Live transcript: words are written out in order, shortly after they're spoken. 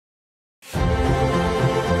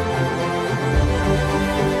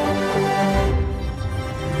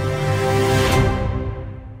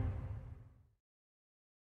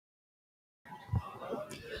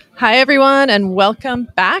Hi, everyone, and welcome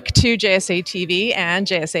back to JSA TV and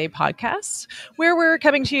JSA Podcasts, where we're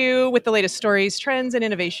coming to you with the latest stories, trends, and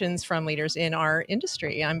innovations from leaders in our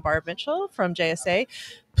industry. I'm Barb Mitchell from JSA.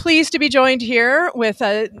 Pleased to be joined here with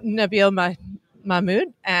Nabeel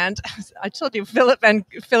Mahmood and I told you, Phillip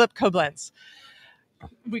Koblencer.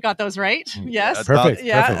 We got those right? Yes. Perfect.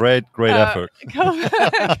 Yeah. Perfect. Great effort.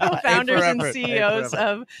 Co-founders and CEOs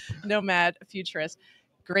of Nomad Futurist.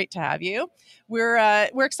 Great to have you. We're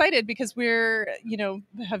excited because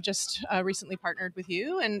have just recently partnered with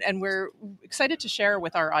you, and we're excited to share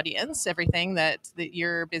with our audience everything that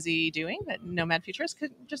you're busy doing at Nomad Futurist.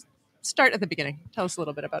 Could just start at the beginning. Tell us a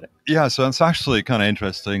little bit about it. Yeah, so it's actually kind of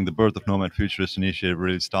interesting. The birth of Nomad Futurist initiative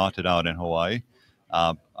really started out in Hawaii.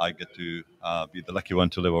 I get to be the lucky one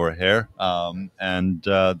to live over here. And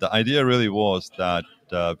the idea really was that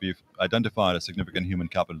we've identified a significant human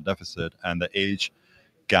capital deficit and the age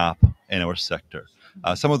gap in our sector.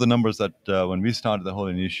 Some of the numbers that when we started the whole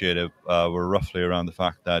initiative were roughly around the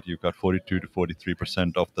fact that you've got 42 to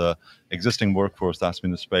 43% of the existing workforce that's been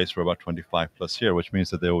in the space for about 25 plus years, which means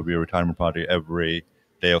that there will be a retirement party every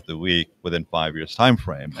day of the week within 5 years time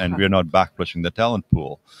frame. And we're not backflushing the talent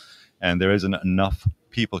pool. And there isn't enough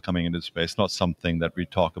people coming into the space, not something that we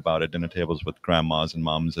talk about at dinner tables with grandmas and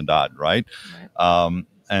moms and dad, right?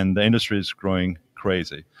 And the industry is growing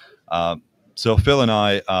crazy. So Phil and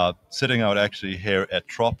I, sitting out actually here at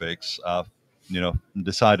Tropics,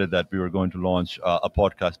 decided that we were going to launch a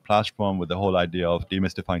podcast platform with the whole idea of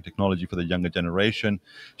demystifying technology for the younger generation,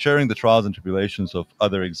 sharing the trials and tribulations of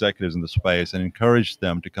other executives in the space, and encourage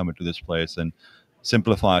them to come into this place and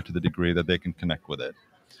simplify it to the degree that they can connect with it.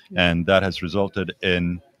 And that has resulted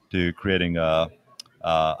into creating a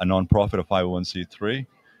nonprofit, a 501c3.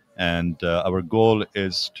 And our goal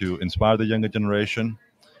is to inspire the younger generation,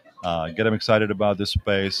 get them excited about this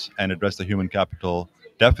space, and address the human capital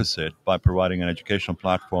deficit by providing an educational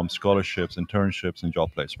platform, scholarships, internships, and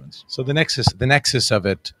job placements. So the nexus of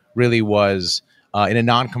it really was in a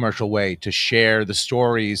non-commercial way to share the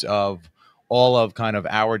stories of all of kind of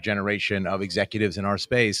our generation of executives in our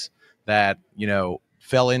space that,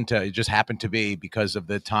 fell into, it just happened to be because of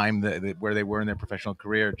the time where they were in their professional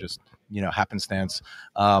career, just, happenstance,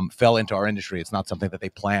 fell into our industry. It's not something that they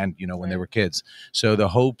planned, when they were kids. So the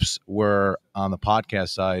hopes were on the podcast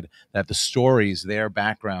side that the stories, their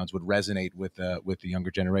backgrounds would resonate with the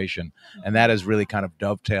younger generation. And that has really kind of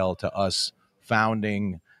dovetailed to us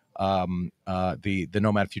founding the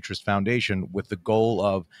Nomad Futurist Foundation with the goal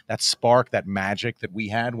of that spark, that magic that we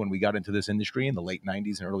had when we got into this industry in the late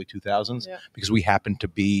 90s and early 2000s, because we happened to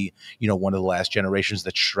be, one of the last generations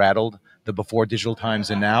that straddled the before digital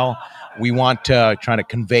times and now. We want to try to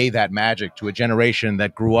convey that magic to a generation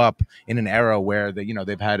that grew up in an era where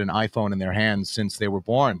they've had an iPhone in their hands since they were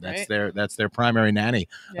born. That's their primary nanny.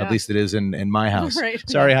 At least it is in my house.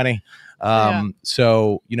 Sorry, honey.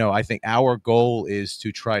 So, I think our goal is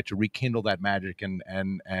to try to rekindle that magic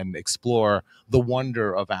and explore the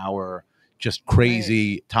wonder of our just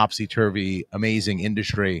crazy, topsy-turvy, amazing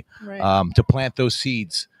industry, to plant those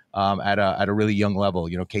seeds at a really young level,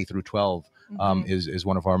 K through 12 is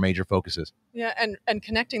one of our major focuses. Yeah, and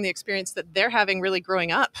connecting the experience that they're having really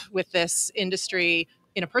growing up with this industry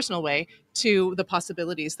in a personal way to the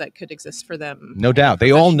possibilities that could exist for them. No doubt.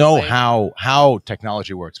 They all know how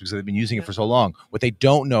technology works because they've been using it for so long. What they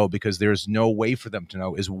don't know, because there's no way for them to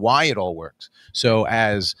know, is why it all works. So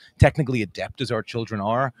as technically adept as our children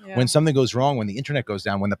are, when something goes wrong, when the internet goes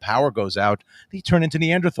down, when the power goes out, they turn into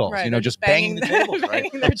Neanderthals, just banging the tables,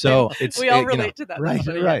 right? So we all relate to that.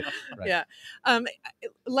 Right. Yeah.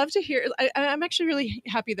 Love to hear. I'm actually really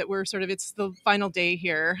happy that it's the final day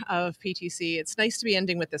here of PTC. It's nice to be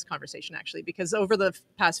ending with this conversation, actually, because over the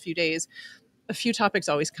past few days, a few topics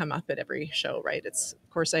always come up at every show, right? It's of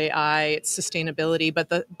course AI, it's sustainability, but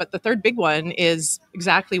the third big one is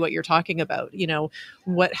exactly what you're talking about.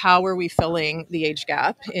 How are we filling the age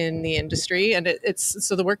gap in the industry? And it's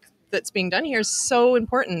so the work that's being done here is so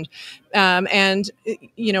important.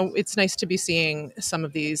 It's nice to be seeing some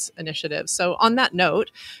of these initiatives. So on that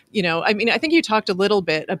note, I think you talked a little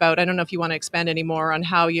bit about, I don't know if you want to expand any more on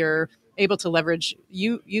how you're able to leverage,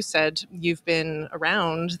 you said you've been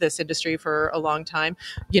around this industry for a long time,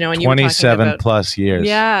 and you were 27 plus years.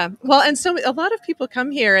 Yeah. Well, and so a lot of people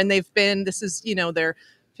come here and this is, their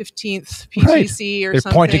 15th PTC or They're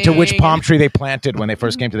something. pointing to which palm tree they planted when they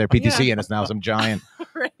first came to their PTC, and it's now some giant.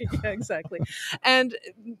 Right. Yeah, exactly. And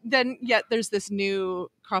then yet there's this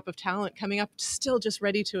new crop of talent coming up, still just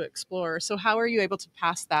ready to explore. So how are you able to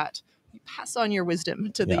pass that pass on your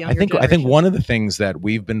wisdom to the Yeah, younger I think generation? one of the things that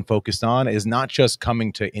we've been focused on is not just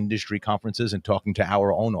coming to industry conferences and talking to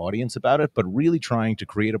our own audience about it, but really trying to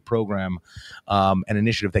create a program, an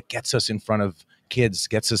initiative that gets us in front of kids,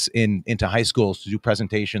 gets us into high schools to do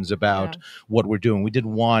presentations about what we're doing. We did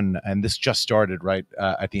one, and this just started right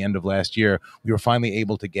at the end of last year. We were finally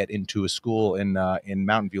able to get into a school in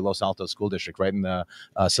Mountain View, Los Altos School District, right in the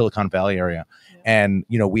Silicon Valley area. And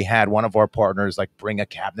we had one of our partners like bring a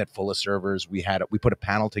cabinet full of servers. We put a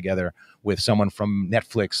panel together with someone from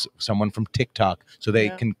Netflix, someone from TikTok, so they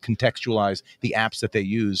can contextualize the apps that they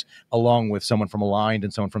use, along with someone from Aligned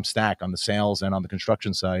and someone from Stack on the sales and on the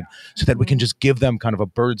construction side, so that we can just give them kind of a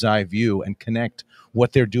bird's eye view and connect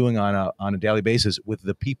what they're doing on a daily basis with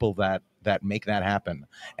the people that make that happen.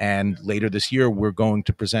 And later this year, we're going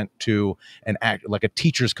to present to like a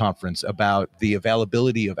teachers conference about the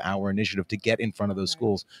availability of our initiative to get in front of those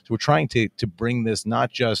schools. So we're trying to bring this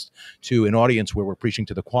not just to an audience where we're preaching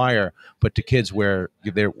to the choir, but to kids where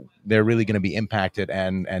they're really going to be impacted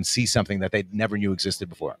and see something that they never knew existed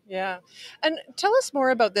before. Yeah. And tell us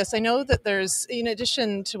more about this. I know that there's, in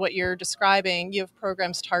addition to what you're describing, you have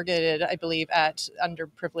programs targeted, I believe, at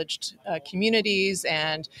underprivileged communities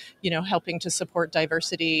and, helping to support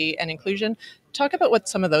diversity and inclusion. Talk about what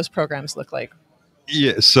some of those programs look like.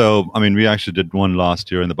 Yeah, so I mean, we actually did one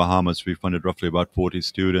last year in the Bahamas. We funded roughly about 40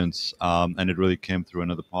 students, and it really came through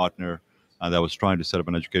another partner that was trying to set up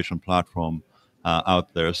an educational platform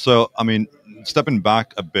out there. So, I mean, stepping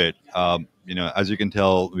back a bit, as you can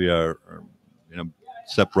tell, we are,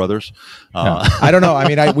 step brothers. I don't know.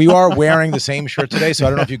 I mean, we are wearing the same shirt today, so I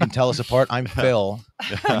don't know if you can tell us apart. I'm Phil,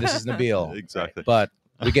 and this is Nabeel. Exactly. But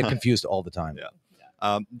we get confused all the time.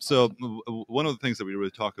 Yeah. So one of the things that we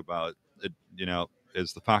really talk about,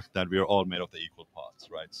 is the fact that we are all made of the equal parts,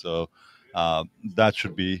 right? So that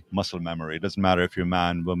should be muscle memory. It doesn't matter if you're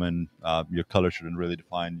man, woman, your color shouldn't really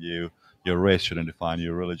define you. Your race shouldn't define you.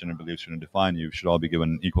 Your religion and beliefs shouldn't define you. You should all be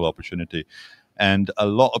given equal opportunity. And a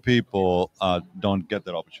lot of people don't get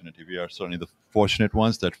that opportunity. We are certainly the fortunate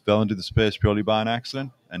ones that fell into the space purely by an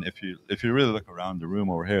accident. And if you really look around the room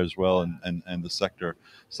over here as well and the sector,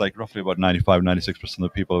 it's like roughly about 96% of the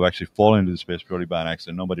people have actually fallen into the space purely by an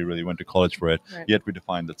accident. Nobody really went to college for it, yet we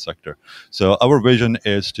defined that sector. So our vision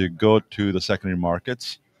is to go to the secondary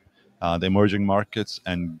markets, the emerging markets,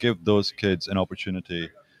 and give those kids an opportunity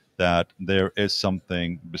that there is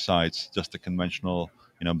something besides just the conventional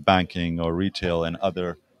banking or retail and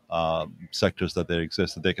other sectors that they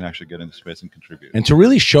exist, that they can actually get into space and contribute. And to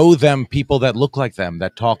really show them people that look like them,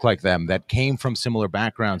 that talk like them, that came from similar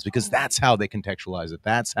backgrounds, because that's how they contextualize it.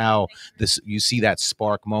 That's how you see that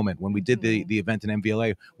spark moment. When we did the event in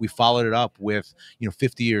MVLA, we followed it up with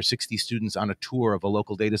 50 or 60 students on a tour of a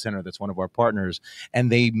local data center that's one of our partners,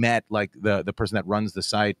 and they met like the person that runs the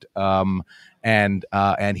site,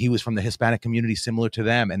 and he was from the Hispanic community, similar to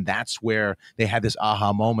them, and that's where they had this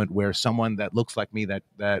aha moment where someone that looks like me, that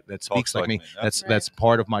speaks like me, that's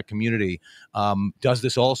part of my community, does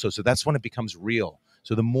this also. So that's when it becomes real.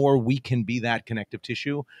 So the more we can be that connective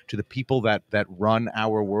tissue to the people that run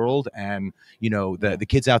our world, and the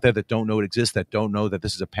kids out there that don't know it exists, that don't know that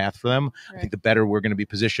this is a path for them, I think the better we're going to be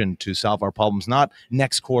positioned to solve our problems, not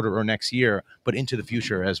next quarter or next year, but into the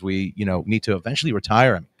future as we need to eventually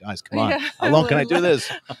retire. I mean, guys, come on, how long can I do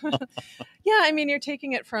this? Yeah, I mean, you're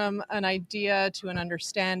taking it from an idea to an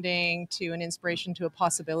understanding to an inspiration to a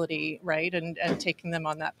possibility, right? And taking them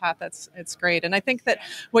on that path. It's great. And I think that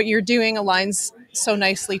what you're doing aligns so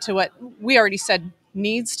nicely to what we already said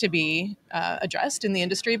needs to be addressed in the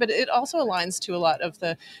industry, but it also aligns to a lot of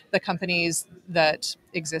the companies that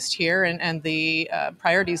exist here and the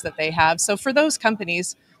priorities that they have. So for those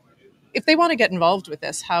companies, if they want to get involved with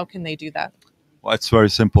this, how can they do that? Well, it's very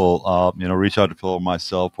simple. Reach out to Phil or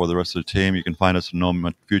myself or the rest of the team. You can find us at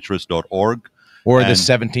nomadfuturist.org. Or the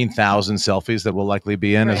 17,000 selfies that we'll likely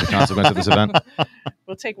be in as a consequence of this event.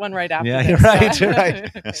 We'll take one right after this. You're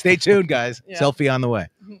right. Stay tuned, guys. Yeah. Selfie on the way.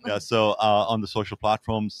 Yeah, so on the social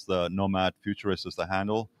platforms, the Nomad Futurist is the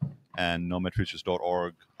handle, and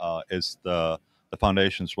nomadfuturist.org is the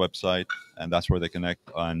foundation's website, and that's where they connect.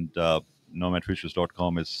 And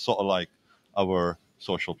nomadfuturist.com is sort of like our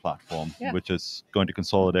social platform, which is going to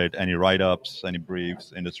consolidate any write-ups, any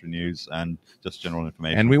briefs, industry news, and just general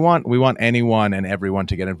information. And we want anyone and everyone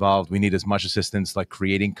to get involved. We need as much assistance, like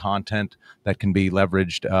creating content that can be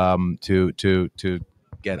leveraged to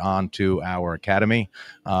get onto our academy.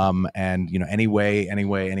 And any way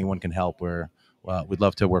anyone can help, we'd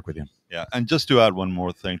love to work with you. Yeah, and just to add one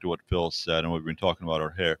more thing to what Phil said and what we've been talking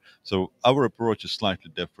about here. So our approach is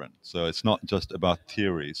slightly different. So it's not just about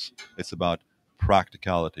theories; it's about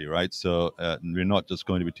practicality, right? So we're not just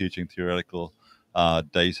going to be teaching theoretical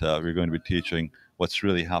data. We're going to be teaching what's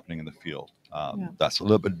really happening in the field. That's a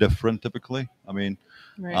little bit different typically. I mean,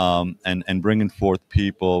 and bringing forth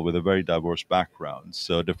people with a very diverse background,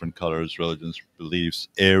 so different colors, religions, beliefs,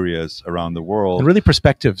 areas around the world, and really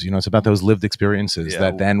perspectives. It's about those lived experiences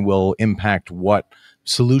that then will impact what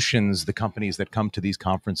solutions the companies that come to these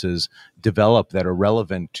conferences develop that are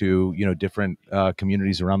relevant to different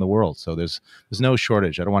communities around the world. So there's no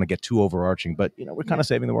shortage. I don't want to get too overarching, but we're kind of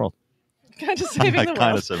saving the world. Kind of saving the world.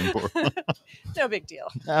 Kind of saving the world. No big deal.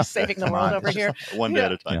 Just saving the world over here. One day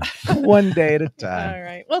at a time. One day at a time. All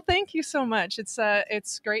right. Well, thank you so much.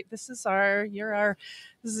 It's great. This is you're our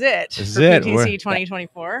zit for Zit. PTC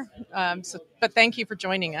 2024. But thank you for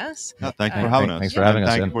joining us. No, thank you for having us. Thanks for having us.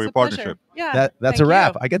 Thank you for your partnership. Yeah, that's a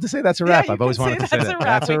wrap. I get to say that's a wrap. Yeah, I've always wanted to say that.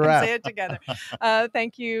 That's a wrap. We can say it together.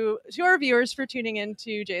 Thank you to our viewers for tuning in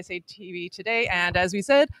to JSA TV today. And as we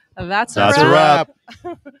said, that's a wrap.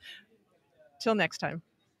 Wrap. Till next time.